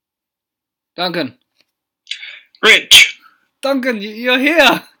Duncan, Rich, You're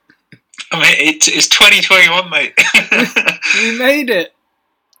here. I mean, it's 2021, mate. We made it.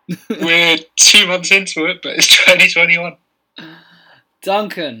 We're 2 months into it, but it's 2021.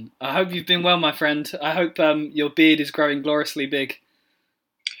 Duncan, I hope you've been well, my friend. I hope your beard is growing gloriously big.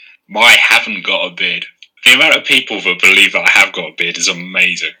 I haven't got a beard. The amount of people that believe that I have got a beard is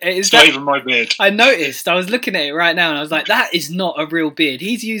amazing. It's not even my beard. I noticed. I was looking at it right now, and I was like, "That is not a real beard.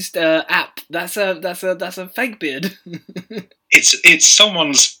 He's used app. That's a fake beard." It's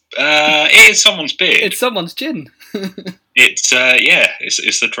someone's. It is someone's beard. It's someone's chin. It's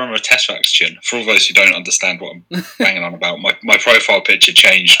the drummer of Tesfax chin. For all those who don't understand what I'm banging on about, my profile picture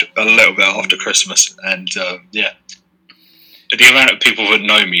changed a little bit after Christmas, and the amount of people that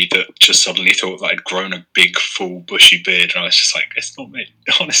know me that just suddenly thought that I'd grown a big, full, bushy beard, and I was just like, it's not me.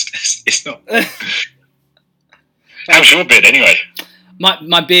 Honestly, it's not. How's your beard anyway?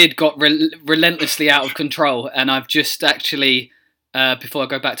 My beard got relentlessly out of control, and I've just actually, before I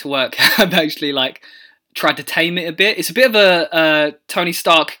go back to work, I've actually tried to tame it a bit. It's a bit of a Tony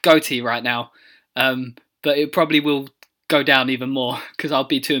Stark goatee right now, but it probably will go down even more because I'll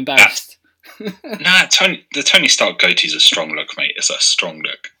be too embarrassed. The Tony Stark goatee's a strong look, mate. It's a strong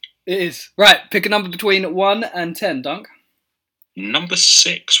look. It is. Right, pick a number between 1 and 10, Dunk. Number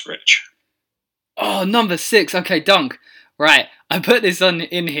 6, Rich. Oh, number 6. Okay, Dunk. Right, I put this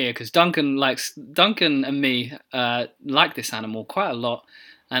in here because Duncan and me like this animal quite a lot,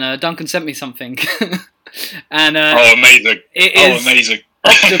 and Duncan sent me something. And amazing! Amazing!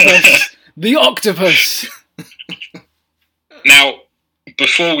 Octopus, the octopus. Now,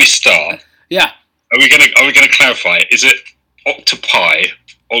 before we start, yeah, are we gonna clarify? Is it octopi,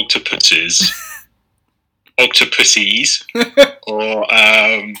 octopuses, octopuses, or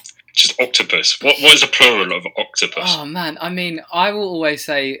just octopus? What is the plural of octopus? Oh man, I mean, I will always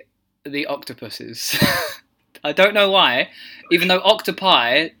say the octopuses. I don't know why, even though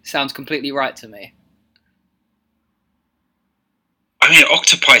octopi sounds completely right to me. I mean,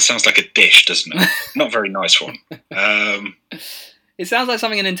 octopi sounds like a dish, doesn't it? Not a very nice one. It sounds like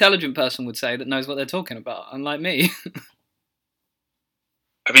something an intelligent person would say that knows what they're talking about, unlike me.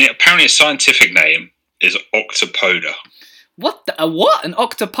 I mean, apparently its scientific name is Octopoda. What? What? An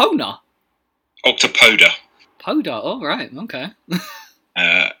octopona? Octopoda. Poda, oh right, okay.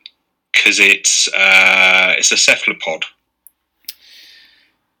 Because it's a cephalopod.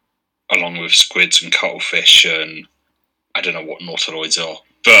 Along with squids and cuttlefish and I don't know what nautiloids are.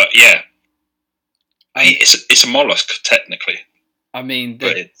 But yeah. It's a mollusk, technically. I mean,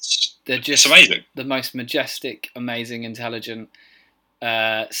 they're just amazing. The most majestic, amazing, intelligent,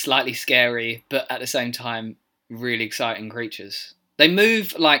 slightly scary, but at the same time, really exciting creatures. They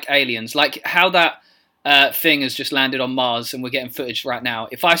move like aliens, like how that thing has just landed on Mars and we're getting footage right now.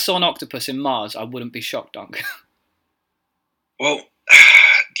 If I saw an octopus in Mars, I wouldn't be shocked, Dunk. Well,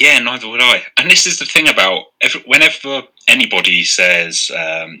 yeah, neither would I. And this is the thing about whenever anybody says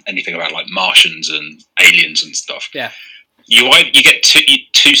anything about like Martians and aliens and stuff, yeah, you get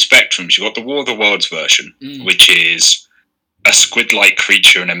two spectrums. You've got the War of the Worlds version, which is a squid-like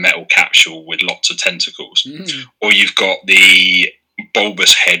creature in a metal capsule with lots of tentacles, or you've got the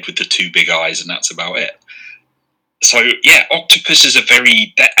bulbous head with the two big eyes, and that's about it. So yeah, octopuses are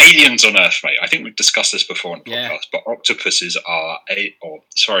they're aliens on Earth, mate. I think we've discussed this before on the podcast, but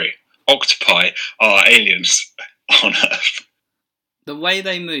octopi are aliens on Earth. The way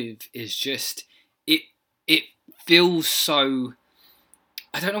they move is just it feels so.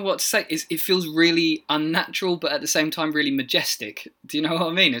 I don't know what to say. It feels really unnatural, but at the same time, really majestic. Do you know what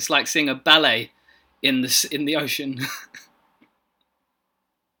I mean? It's like seeing a ballet in the ocean.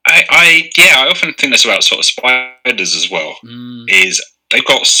 I often think this about sort of spiders as well. Is they've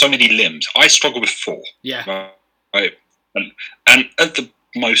got so many limbs. I struggle with 4. Yeah. Right. And at the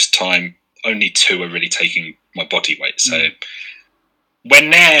most time, only 2 are really taking my body weight. So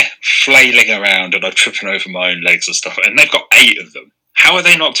when they're flailing around and I'm tripping over my own legs and stuff, and they've got 8 of them, how are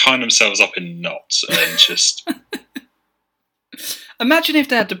they not tying themselves up in knots and just... Imagine if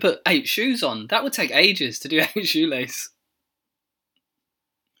they had to put 8 shoes on. That would take ages to do 8 shoelaces.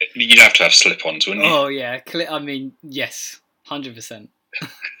 You'd have to have slip-ons, wouldn't you? Oh, yeah. I mean, yes. 100%.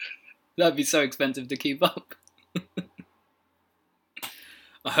 That'd be so expensive to keep up.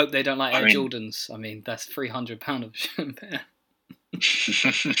 I hope they don't like Air Jordans. I mean, that's £300 of a pair.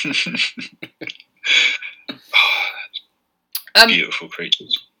 Beautiful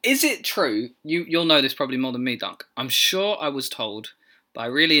creatures. Is it true? You'll know this probably more than me, Dunk. I'm sure I was told by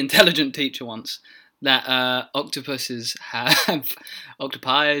a really intelligent teacher once that octopuses have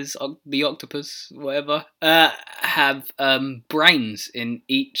the octopus, whatever, have brains in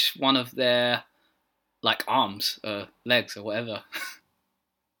each one of their like arms or legs or whatever.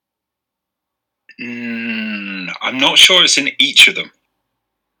 I'm not sure it's in each of them.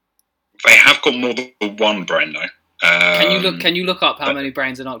 They have got more than one brain though. Can you look up how many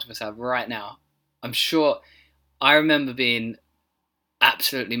brains an octopus have right now? I'm sure. I remember being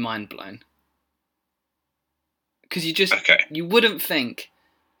absolutely mind blown. Because you wouldn't think,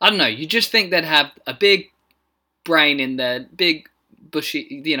 I don't know, you just think they'd have a big brain in their big,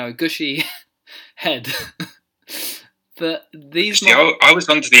 bushy, gushy head. But these... I was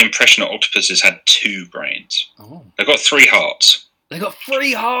under the impression that octopuses had 2 brains. Oh. They've got 3 hearts. They got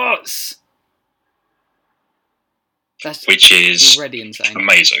 3 hearts! Which is already insane.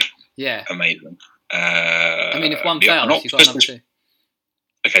 Amazing. Yeah. Amazing. I mean, if one fails, you've got another 2.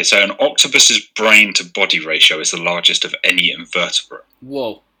 Okay, so an octopus's brain to body ratio is the largest of any invertebrate.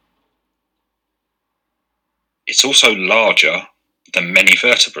 Whoa. It's also larger than many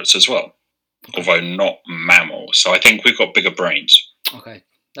vertebrates as well, although not mammals. So I think we've got bigger brains. Okay,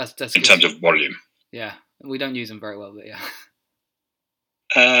 that's in terms of volume. Yeah, we don't use them very well, but yeah.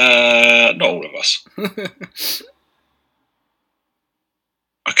 Not all of us.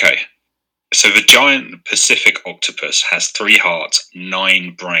 Okay. So the giant Pacific octopus has 3 hearts,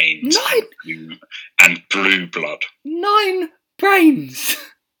 9 brains, 9 and blue blood. 9 brains.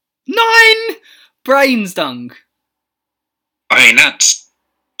 9 brains, Dung. I mean, that's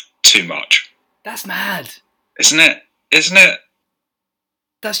too much. That's mad, isn't it? Isn't it?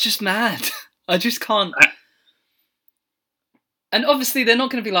 That's just mad. I just can't. And obviously, they're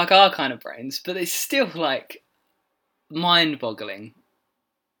not going to be like our kind of brains, but it's still like mind-boggling.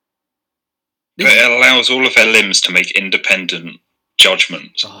 It allows all of their limbs to make independent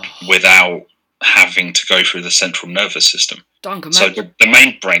judgments without having to go through the central nervous system. So the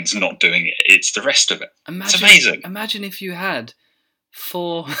main brain's not doing it, it's the rest of it. It's amazing. Imagine if you had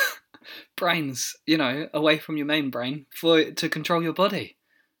 4 brains, away from your main brain to control your body.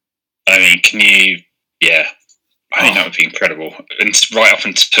 I mean, can you... Yeah. I think that would be incredible. And right up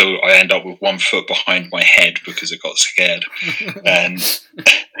until I end up with 1 foot behind my head because it got scared. And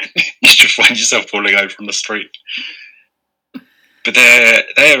you just find yourself falling over on the street. But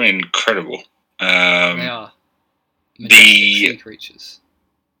they're incredible. They are. Sea creatures.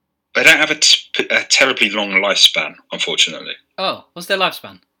 They don't have a terribly long lifespan, unfortunately. Oh, what's their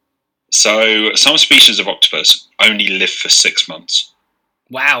lifespan? So some species of octopus only live for 6 months.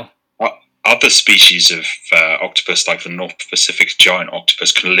 Wow. Other species of octopus, like the North Pacific giant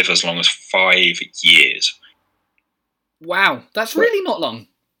octopus, can live as long as 5 years. Wow, that's really not long.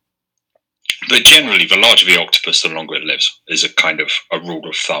 But generally, the larger the octopus, the longer it lives, is a kind of a rule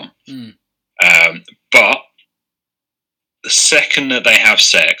of thumb. Mm. But the second that they have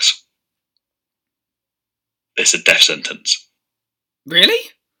sex, it's a death sentence.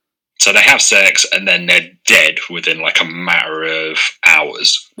 Really? So they have sex and then they're dead within like a matter of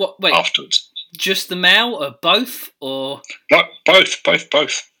hours. What? Wait. Afterwards. Just the male or both or? No, both.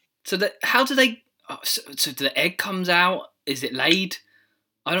 So how do they? So the egg comes out? Is it laid?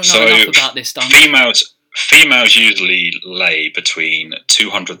 I don't know enough about this stuff. Females usually lay between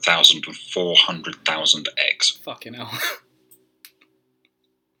 200,000 and 400,000 eggs. Fucking hell.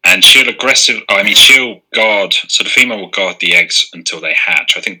 And she'll guard, so the female will guard the eggs until they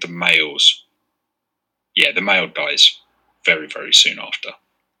hatch. I think the male dies very, very soon after.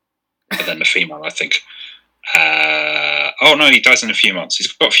 But then the female, I think, he dies in a few months.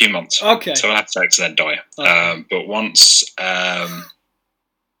 He's got a few months. Okay. So he'll have sex and then die. Okay. But once,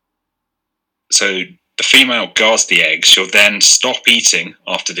 so the female guards the eggs, she'll then stop eating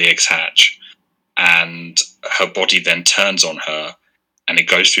after the eggs hatch, and her body then turns on her, and it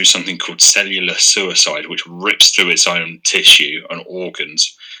goes through something called cellular suicide, which rips through its own tissue and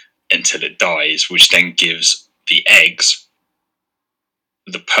organs until it dies, which then gives the eggs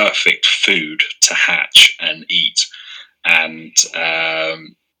the perfect food to hatch and eat. And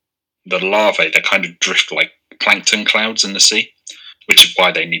the larvae, they kind of drift like plankton clouds in the sea, which is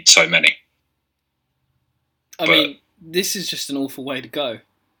why they need so many. I mean, this is just an awful way to go.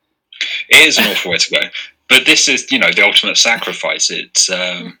 It is an awful way to go. But this is, the ultimate sacrifice. It's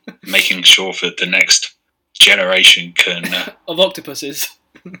making sure that the next generation of octopuses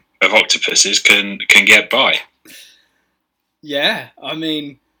can get by. Yeah, I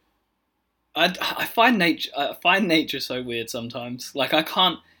mean, I find nature so weird sometimes. Like I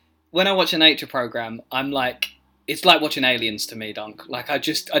can't. When I watch a nature program, I'm like, it's like watching Aliens to me, Dunk. Like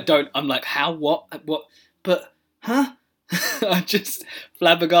I'm like, how, what, but, huh? I'm just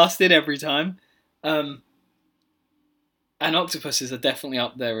flabbergasted every time. And octopuses are definitely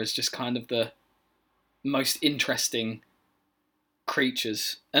up there as just kind of the most interesting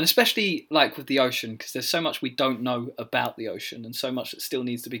creatures, and especially like with the ocean, because there's so much we don't know about the ocean, and so much that still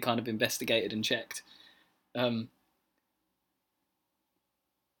needs to be kind of investigated and checked. I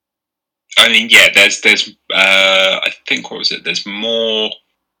mean, yeah, there's I think, what was it? There's more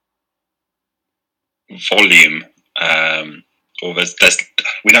volume, or there's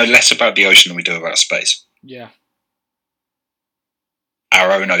we know less about the ocean than we do about space. Yeah.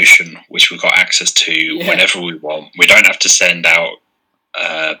 Our own ocean, which we've got access to whenever we want. We don't have to send out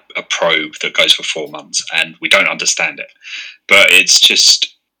a probe that goes for 4 months, and we don't understand it. But it's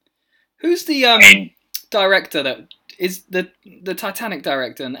just, who's the director that is the Titanic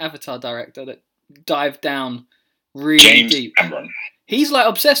director and Avatar director that dived down really James deep? Cameron. He's like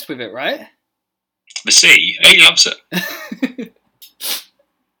obsessed with it, right? The sea, he loves it,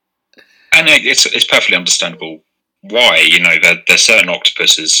 and it's perfectly understandable why. You know, there's certain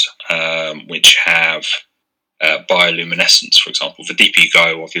octopuses which have bioluminescence, for example. The deeper you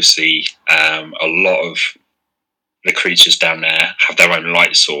go, obviously, a lot of the creatures down there have their own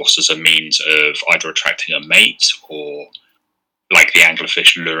light source as a means of either attracting a mate or, like the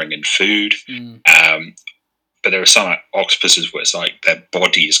anglerfish, luring in food. But there are some octopuses where it's like their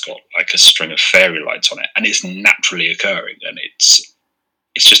body's got like a string of fairy lights on it, and it's naturally occurring, and it's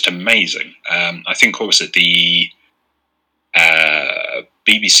just amazing. I think, what was it, the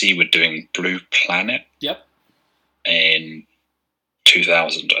BBC were doing Blue Planet. Yep. In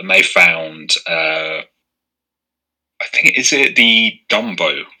 2000, and they found, I think, is it the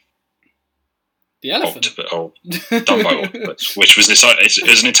Dumbo? The elephant. Dumbo octopus, which was this. It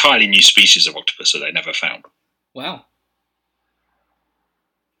was an entirely new species of octopus that they never found. Wow.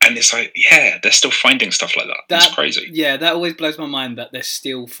 And it's like, yeah, they're still finding stuff like that. That's crazy. Yeah, that always blows my mind that they're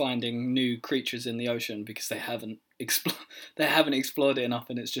still finding new creatures in the ocean because they haven't explored it enough,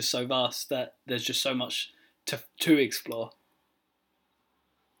 and it's just so vast that there's just so much to explore.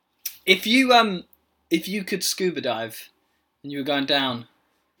 If you could scuba dive and you were going down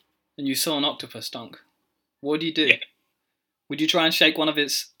and you saw an octopus, Dunk, what would you do? Yeah. Would you try and shake one of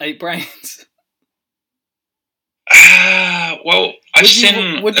its 8 brains? Well, I've seen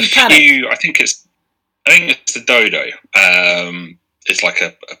a few. I think it's the dodo. It's like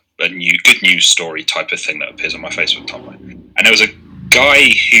a new good news story type of thing that appears on my Facebook timeline. And there was a guy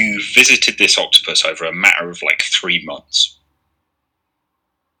who visited this octopus over a matter of like 3 months.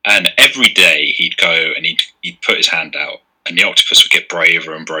 And every day he'd go and he'd put his hand out, and the octopus would get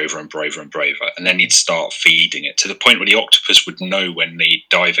braver and braver and braver and braver. And then he'd start feeding it to the point where the octopus would know when the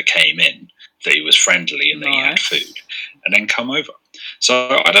diver came in that he was friendly and that he had food, and then come over.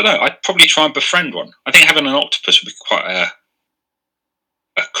 So I don't know. I'd probably try and befriend one. I think having an octopus would be quite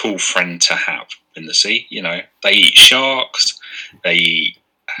a cool friend to have in the sea. You know, they eat sharks, they eat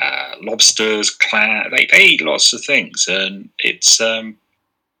lobsters, they eat lots of things, and it's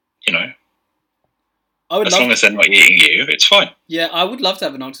you know, as long as they're not eating you, it's fine. Yeah, I would love to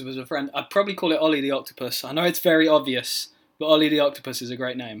have an octopus as a friend. I'd probably call it Ollie the Octopus. I know it's very obvious, but Ollie the Octopus is a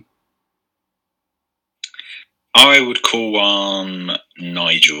great name. I would call one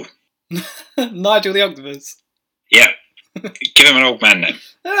Nigel. Nigel the Octopus? Yeah. Give him an old man name.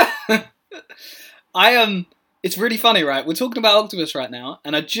 It's really funny, right? We're talking about octopus right now,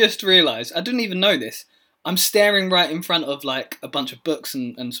 and I just realised, I didn't even know this, I'm staring right in front of like a bunch of books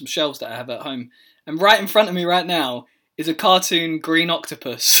and some shelves that I have at home, and right in front of me right now is a cartoon green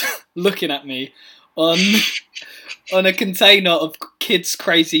octopus looking at me on a container of kids'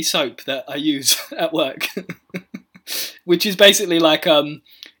 crazy soap that I use at work, which is basically like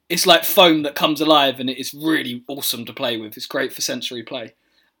it's like foam that comes alive, and it's really awesome to play with. It's great for sensory play,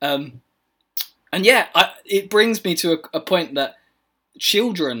 and yeah, it brings me to a point that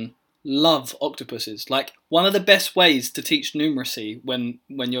children love octopuses. Like, one of the best ways to teach numeracy when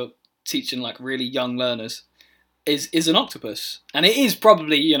you're teaching like really young learners is an octopus, and it is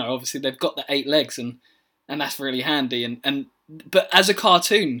probably, you know, obviously they've got the 8 legs and that's really handy, but as a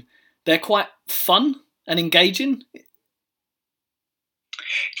cartoon they're quite fun and engaging.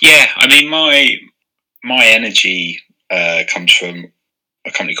 Yeah, I mean, my energy comes from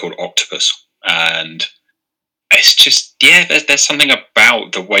a company called Octopus, and it's just, yeah, there's something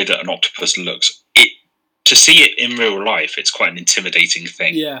about the way that an octopus looks. To see it in real life, it's quite an intimidating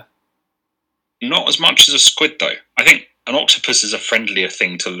thing. Yeah. Not as much as a squid, though. I think an octopus is a friendlier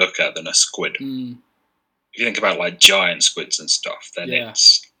thing to look at than a squid. Mm. If you think about like giant squids and stuff, then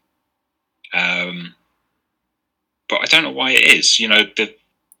it's. But I don't know why it is. You know,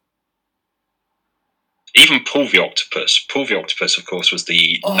 even Paul the Octopus. Paul the Octopus, of course, was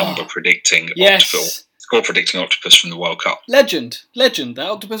the number predicting octopus, score predicting octopus from the World Cup. Legend. That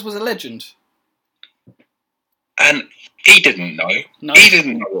octopus was a legend. And he didn't know. No. He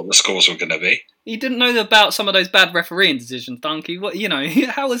didn't know what the scores were going to be. He didn't know about some of those bad refereeing decisions, Donkey. What,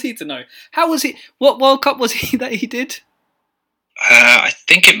 how was he to know? How was he? What World Cup was he that he did? I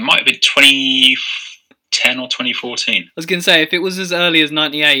think it might have been 2010 or 2014. I was going to say, if it was as early as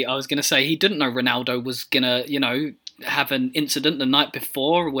 98, I was going to say he didn't know Ronaldo was going to, have an incident the night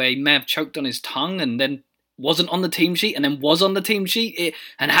before where he may have choked on his tongue and then wasn't on the team sheet and then was on the team sheet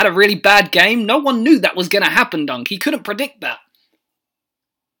and had a really bad game. No one knew that was going to happen, Dunk. He couldn't predict that.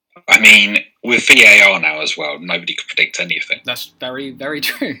 I mean, with VAR now as well, nobody could predict anything. That's very, very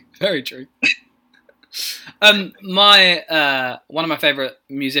true. Very true. One of my favourite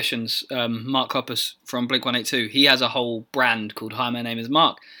musicians, Mark Hoppus from Blink-182, he has a whole brand called Hi, My Name is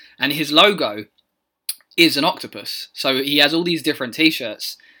Mark, and his logo is an octopus. So he has all these different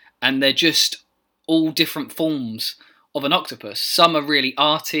t-shirts, and they're just all different forms of an octopus. Some are really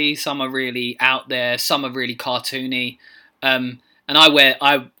arty, some are really out there, some are really cartoony. And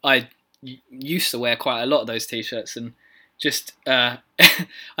I used to wear quite a lot of those t-shirts, and just I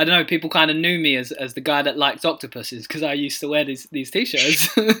don't know, people kind of knew me as the guy that liked octopuses because I used to wear these t-shirts.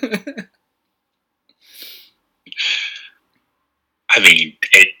 I mean,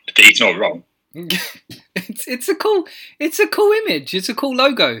 it's not wrong. It's a cool image. It's a cool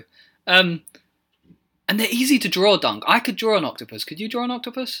logo. And they're easy to draw, Dunk. I could draw an octopus. Could you draw an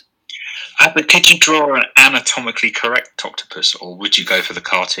octopus? But could you draw an anatomically correct octopus, or would you go for the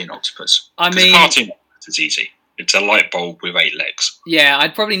cartoon octopus? The cartoon octopus is easy. It's a light bulb with 8 legs. Yeah,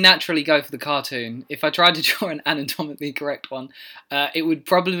 I'd probably naturally go for the cartoon. If I tried to draw an anatomically correct one, it would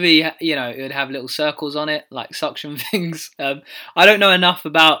probably be, it would have little circles on it, like suction things. I don't know enough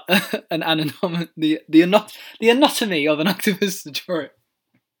about an the anatomy of an octopus to draw it.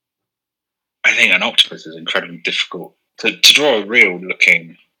 I think an octopus is incredibly difficult to draw a real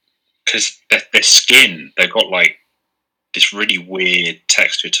looking, because their skin, they've got like this really weird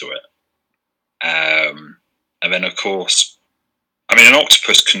texture to it. And then, of course, an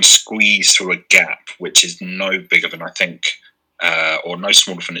octopus can squeeze through a gap which is no bigger than, I think, or no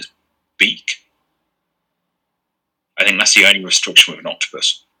smaller than its beak. I think that's the only restriction with an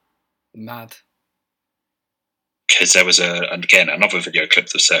octopus. Mad. Because there was, another video clip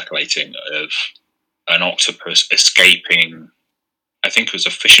that's circulating of an octopus escaping, I think it was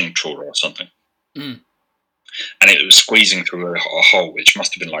a fishing trawler or something. Mm. And it was squeezing through a hole which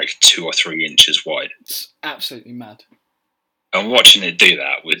must have been like 2 or 3 inches wide. It's absolutely mad. And watching it do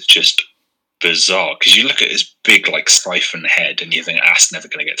that was just bizarre, because you look at this big like siphon head and you think, that's never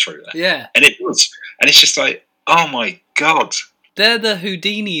going to get through there. Yeah. And it was. And it's just like, oh my God. They're the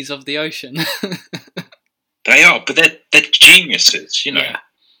Houdinis of the ocean. They are, but they're geniuses, Yeah.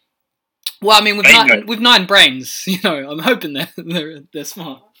 Well, with 9 brains, I'm hoping they're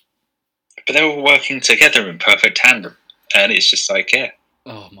smart. But they're all working together in perfect tandem, and it's just like, yeah.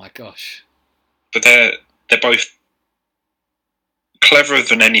 Oh my gosh! But they're both cleverer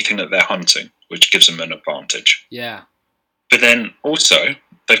than anything that they're hunting, which gives them an advantage. Yeah. But then also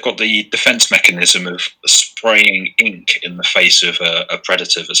they've got the defense mechanism of spraying ink in the face of a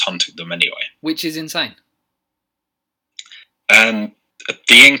predator that's hunting them anyway, which is insane. And the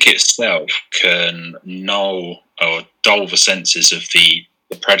ink itself can null or dull the senses of the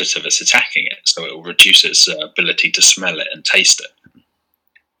predator that's attacking it, so it will reduce its ability to smell it and taste it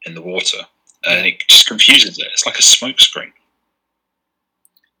in the water, and it just confuses it. It's like a smoke screen.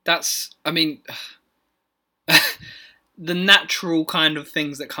 That's, the natural kind of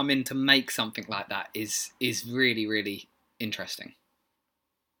things that come in to make something like that is really, really interesting.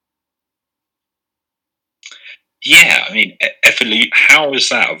 Yeah, how has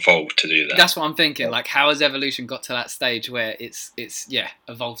that evolved to do that? That's what I'm thinking. Like, how has evolution got to that stage where it's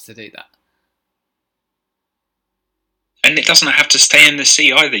evolved to do that? And it doesn't have to stay in the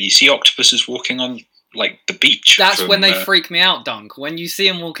sea either. You see octopuses walking on, like, the beach. That's when they freak me out, Dunk. When you see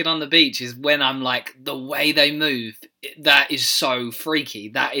them walking on the beach is when I'm like, the way they move, that is so freaky.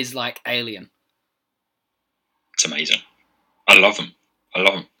 That is, like, alien. It's amazing. I love them.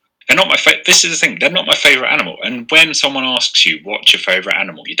 They're not my favorite. This is the thing. They're not my favorite animal. And when someone asks you what's your favorite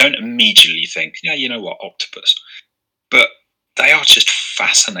animal, you don't immediately think, yeah, you know what, octopus. But they are just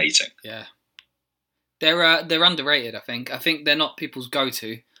fascinating. Yeah, they're underrated. I think they're not people's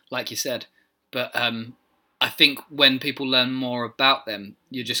go-to, like you said. But I think when people learn more about them,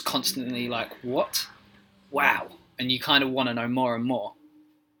 you're just constantly like, what? Wow, and you kind of want to know more and more.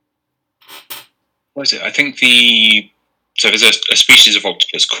 What is it? I think the So there's a species of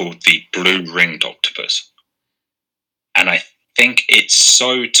octopus called the blue-ringed octopus. And I think it's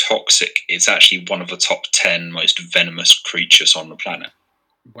so toxic, it's actually one of the top 10 most venomous creatures on the planet.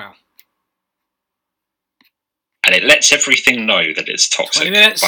 Wow. And it lets everything know that it's toxic by